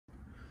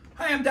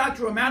Hi, I'm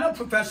Dr. Romano,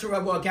 Professor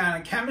of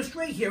Organic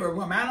Chemistry here at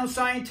Romano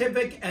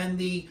Scientific and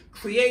the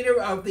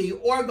creator of the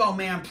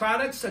OrgoMan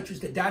products such as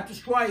the DAT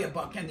Destroyer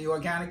book and the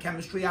Organic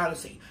Chemistry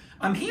Odyssey.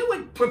 I'm here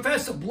with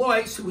Professor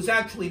Blois, who was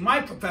actually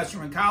my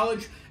professor in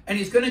college, and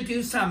he's going to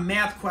do some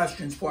math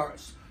questions for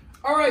us.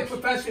 All right,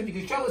 Professor, if you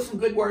can show us some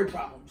good word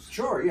problems.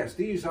 Sure, yes.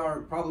 These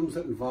are problems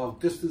that involve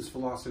distance,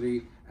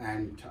 velocity,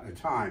 and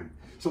time.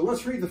 So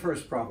let's read the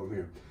first problem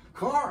here.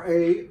 Car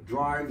A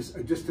drives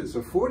a distance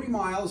of 40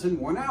 miles in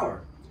 1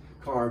 hour.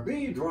 Car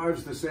B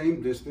drives the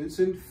same distance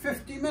in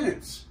 50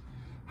 minutes.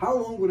 How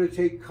long would it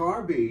take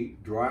Car B,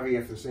 driving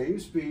at the same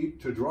speed,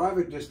 to drive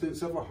a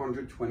distance of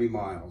 120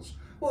 miles?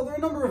 Well, there are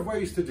a number of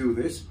ways to do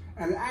this,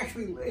 and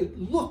actually it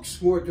looks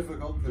more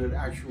difficult than it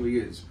actually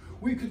is.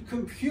 We could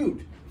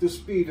compute the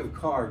speed of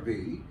Car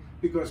B,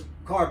 because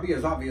Car B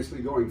is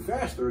obviously going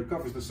faster. It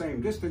covers the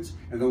same distance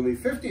in only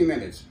 50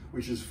 minutes,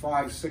 which is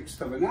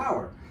 5/6 of an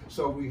hour.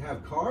 So we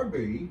have Car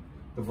B,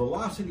 the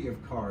velocity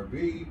of Car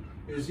B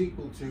is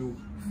equal to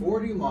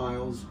 40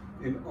 miles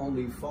in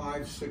only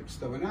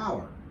 5/6 of an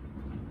hour.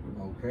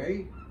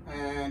 Okay,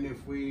 and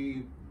if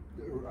we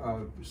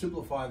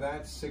simplify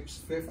that,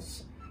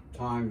 6/5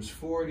 times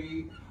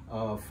 40,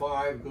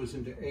 5 goes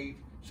into 8,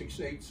 6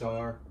 8s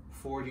are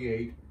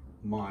 48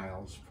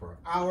 miles per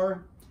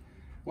hour.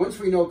 Once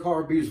we know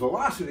Car B's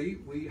velocity,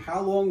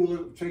 how long will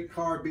it take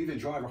Car B to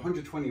drive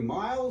 120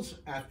 miles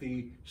at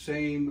the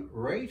same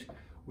rate?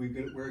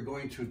 We're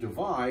going to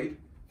divide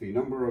the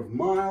number of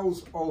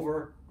miles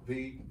over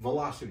the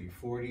velocity,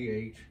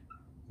 48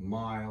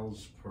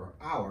 miles per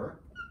hour.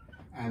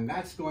 And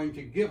that's going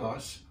to give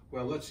us,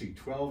 well, let's see,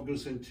 12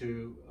 goes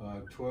into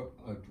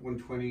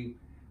 120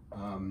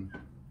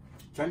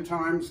 10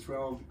 times,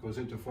 12 goes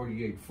into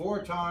 48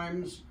 4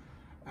 times,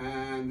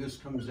 and this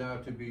comes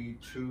out to be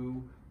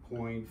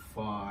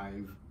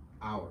 2.5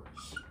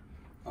 hours.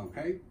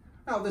 Okay?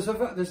 Now, there's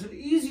an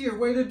easier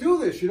way to do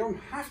this. You don't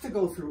have to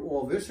go through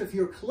all this if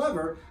you're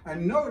clever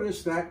and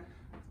notice that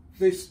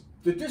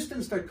the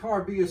distance that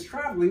Car B is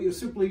traveling is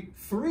simply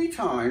 3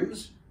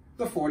 times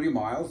the 40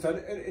 miles that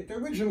it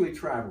originally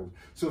traveled.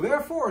 So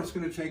therefore, it's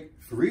going to take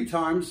 3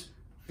 times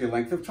the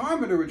length of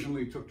time it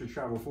originally took to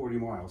travel 40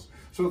 miles.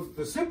 So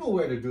the simple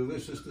way to do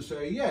this is to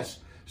say,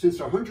 yes, since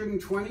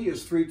 120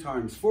 is 3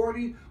 times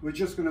 40, we're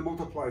just going to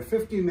multiply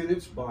 50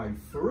 minutes by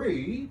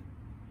 3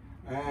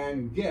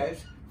 and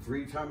get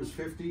 3 times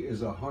 50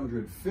 is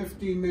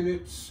 150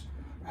 minutes,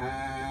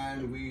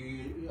 and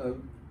we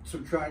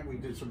subtract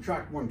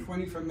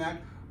 120 from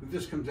that.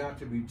 This comes out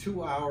to be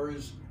 2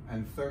 hours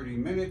and 30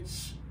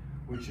 minutes,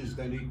 which is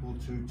then equal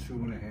to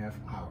 2.5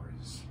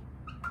 hours.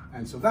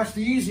 And so that's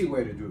the easy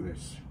way to do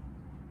this.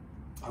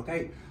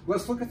 Okay,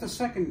 let's look at the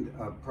second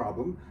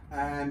problem,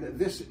 and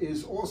this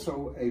is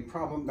also a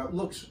problem that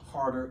looks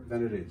harder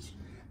than it is.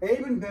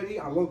 Abe and Betty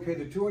are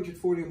located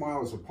 240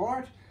 miles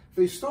apart.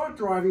 They start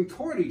driving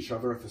toward each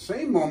other at the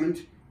same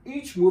moment,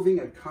 each moving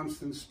at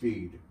constant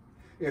speed.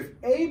 If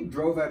Abe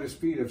drove at a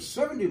speed of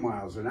 70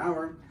 miles an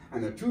hour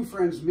and the two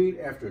friends meet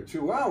after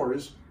 2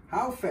 hours,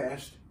 how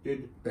fast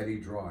did Betty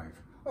drive?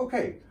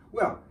 Okay,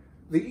 well,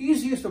 the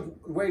easiest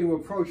way to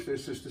approach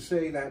this is to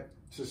see that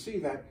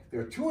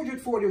they're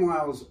 240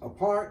 miles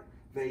apart.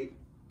 They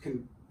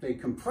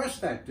compress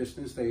that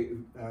distance, they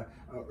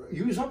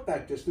use up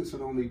that distance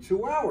in only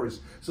 2 hours.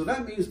 So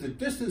that means the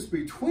distance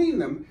between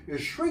them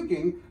is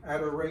shrinking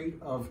at a rate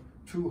of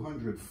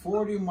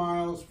 240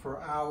 miles per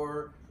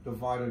hour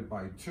divided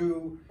by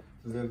 2.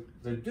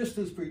 The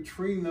distance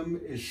between them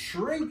is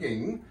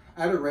shrinking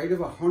at a rate of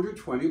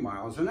 120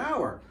 miles an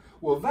hour.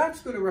 Well,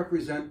 that's going to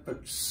represent the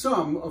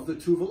sum of the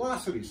two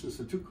velocities. Since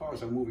the two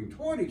cars are moving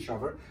toward each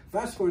other,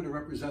 that's going to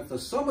represent the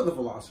sum of the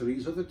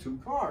velocities of the two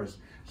cars.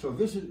 So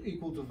this is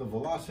equal to the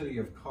velocity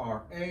of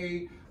Car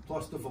A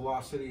plus the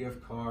velocity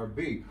of Car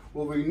B.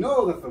 Well, we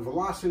know that the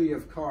velocity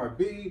of Car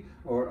B,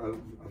 or of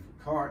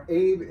Car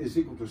A, is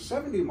equal to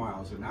 70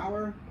 miles an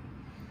hour.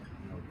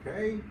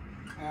 Okay,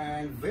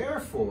 and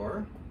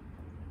therefore,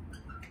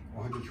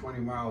 120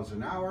 miles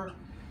an hour.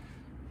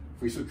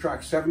 If we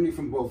subtract 70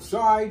 from both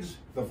sides,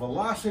 the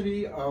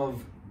velocity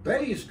of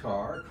Betty's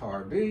car,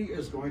 Car B,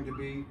 is going to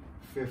be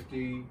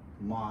 50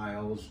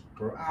 miles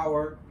per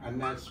hour,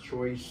 and that's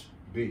choice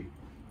B.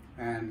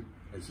 And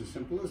it's as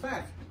simple as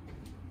that.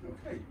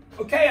 Okay.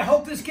 Okay, I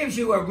hope this gives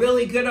you a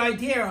really good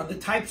idea on the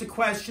types of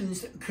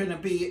questions that can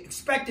be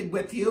expected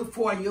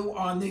for you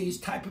on these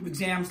type of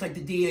exams like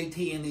the DAT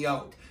and the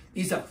OAT.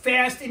 These are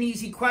fast and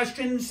easy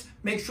questions.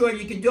 Make sure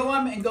you can do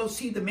them, and go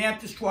see the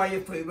Math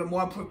Destroyer for even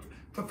more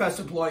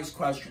Professor Blois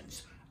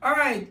questions. All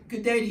right,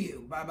 good day to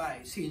you.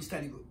 Bye-bye. See you in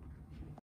study group.